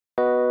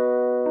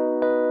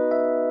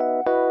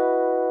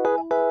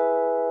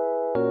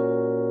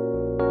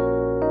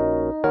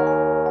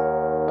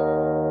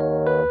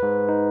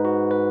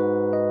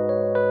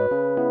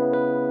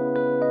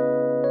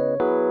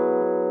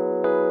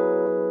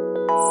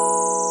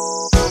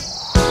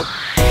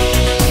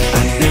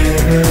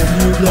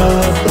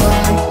love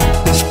like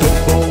this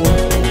before.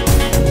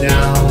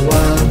 Now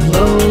I'm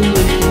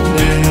lonely,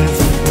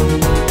 never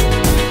more.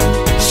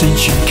 Since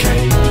you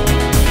came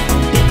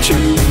into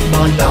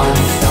my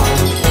life,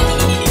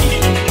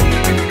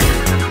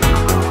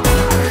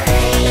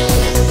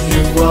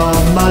 you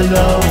are my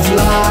love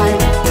like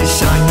this,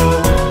 I know,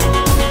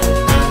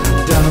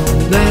 and I'll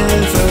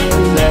never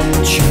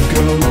let you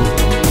go.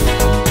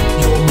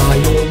 You're my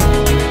own,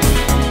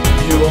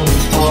 you're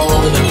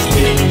all of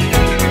me.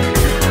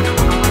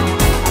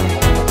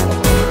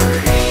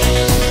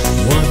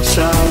 Once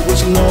I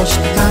was lost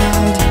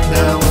and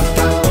now I'm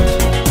found.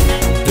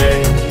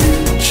 Then you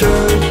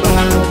turned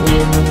my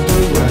world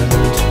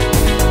around.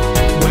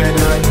 When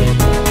I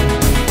need,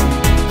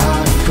 I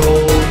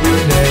call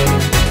your name.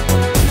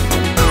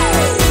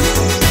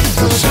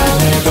 'Cause I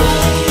never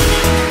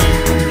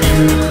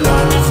knew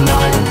love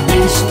like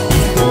this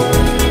before.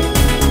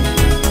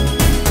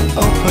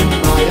 Open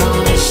my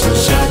eyes,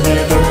 'cause I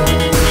never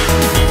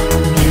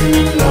knew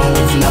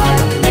love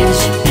like this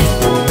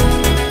before.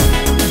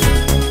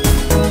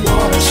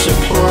 What a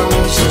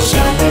surprise, 'cause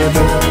I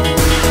never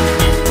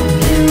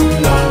knew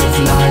love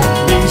like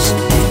this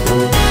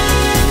before.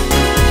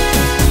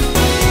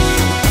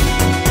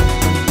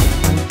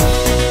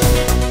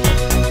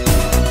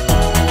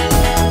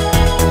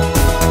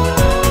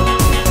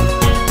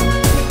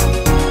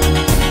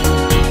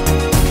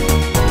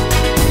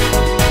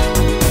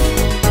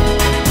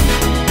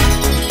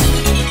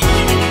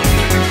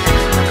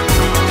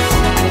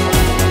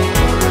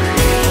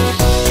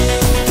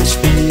 This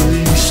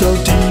feeling so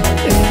deep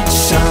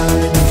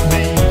inside of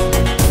me,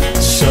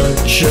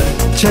 such a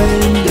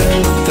tender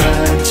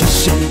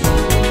fantasy.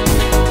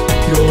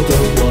 You're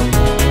the one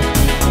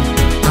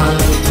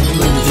I'm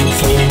living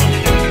for.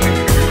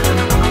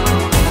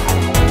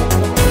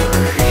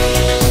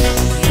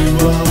 You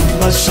are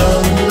my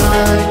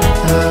sunlight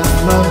and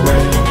my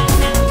rain,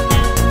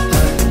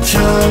 a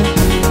time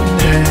will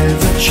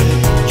never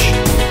change.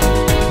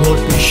 What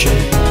we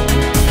share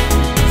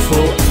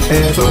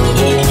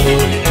forevermore.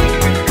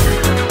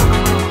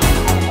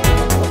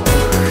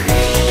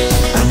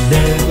 I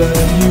never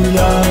knew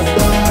love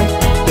like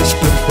this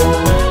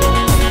before.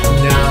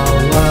 Now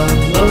I'm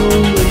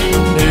lonely,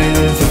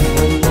 never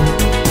more.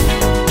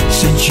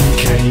 Since you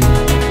came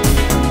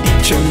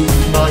into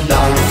my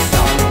life,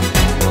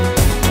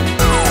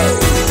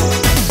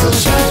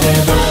 'cause I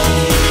never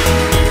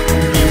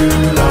knew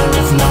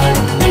love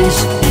like this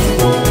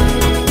before.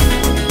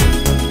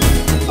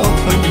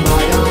 Open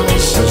my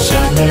eyes, 'cause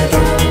I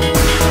never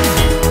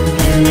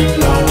knew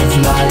love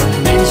like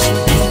this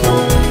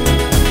before.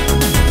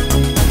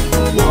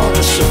 What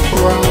a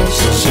surprise,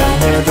 'cause I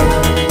never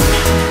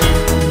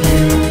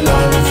knew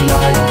love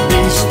like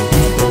this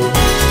before.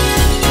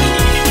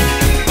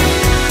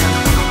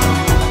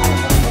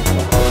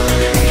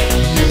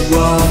 You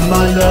are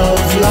my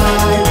love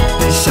like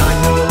this, I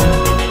know,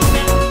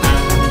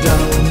 and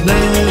I'll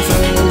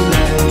never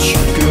let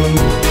you go.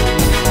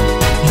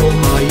 You're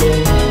my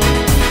own,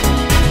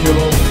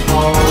 you're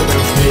part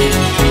of me.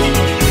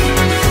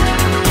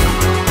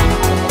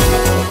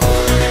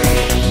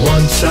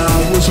 Once I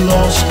was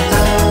lost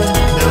and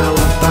now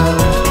I'm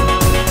found.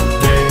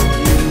 Then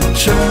you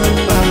turned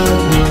my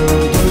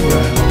world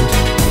around.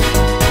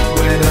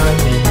 When I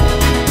need,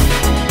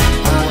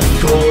 I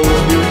call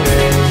your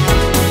name.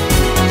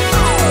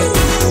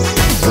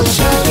 'Cause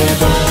I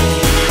never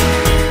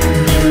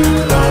knew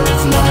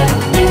love like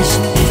this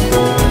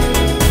before.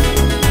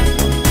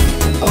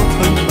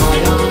 Open my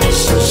eyes,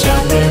 'cause I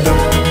never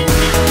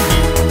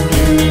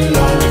knew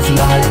love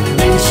like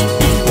this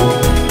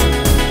before.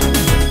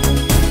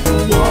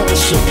 What a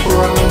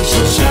surprise,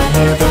 'cause I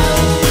never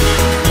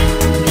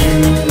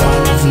knew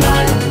love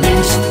like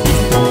this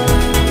before.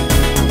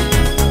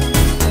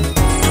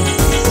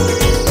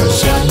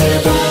 'Cause I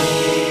never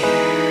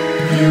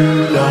knew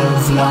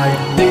love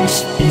like this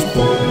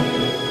before.